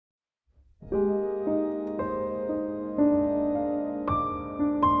Send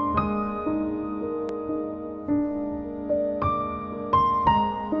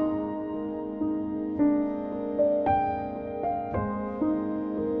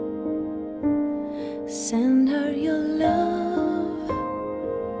her your love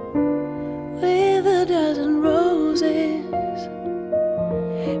with a dozen roses.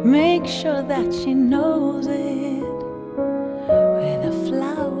 Make sure that she knows it, with a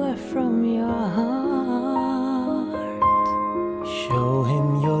flower from your heart. Show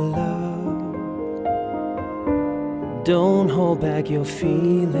him your love. Don't hold back your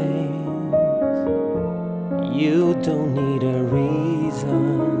feelings. You don't need a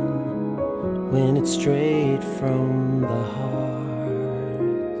reason when it's straight from the heart.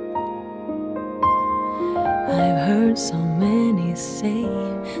 I've heard so many say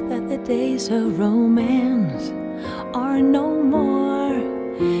that the days of romance are no more,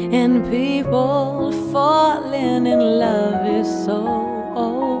 and people falling in love is so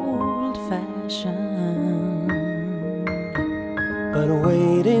old-fashioned. But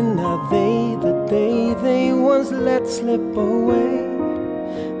waiting are they, the day they once let slip away,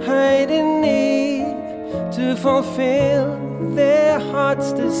 hiding need to fulfill their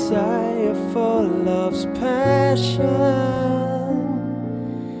heart's desire for love's passion.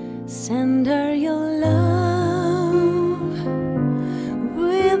 Send her your love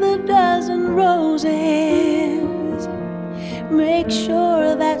with a dozen roses. Make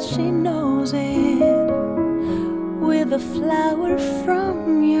sure that she knows it, with a flower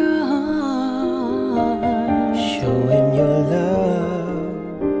from your heart. Show him your love.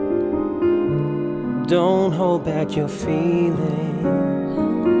 Don't hold back your feelings.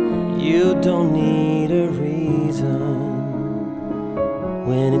 You don't need a reason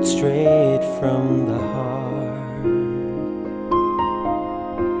when it's straight from the heart.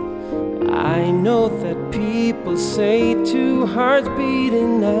 I know that people say two hearts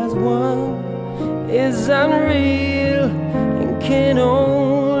beating as one is unreal and can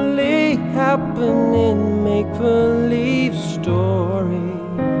only happen in make-believe stories.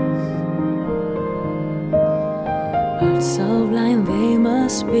 But so blind they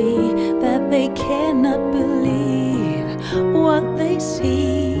must be that they cannot believe what they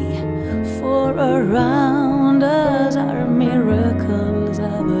see. For around us are miracles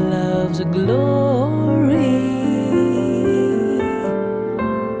of love's glory.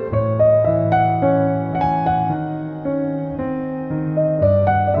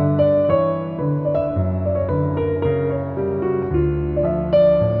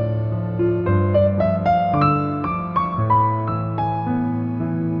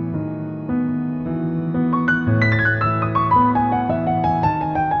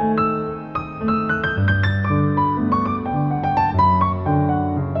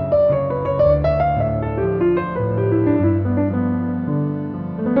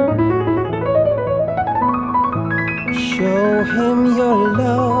 Show him your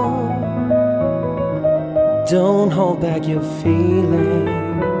love. Don't hold back your feelings.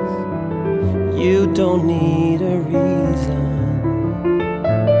 You don't need a reason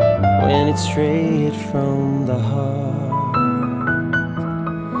when it's straight from the heart.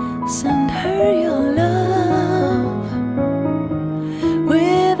 Send her your love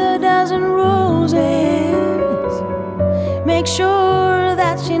with a dozen roses. Make sure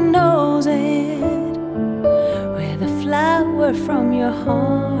that she knows it, with a flower from your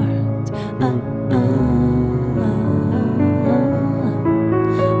heart.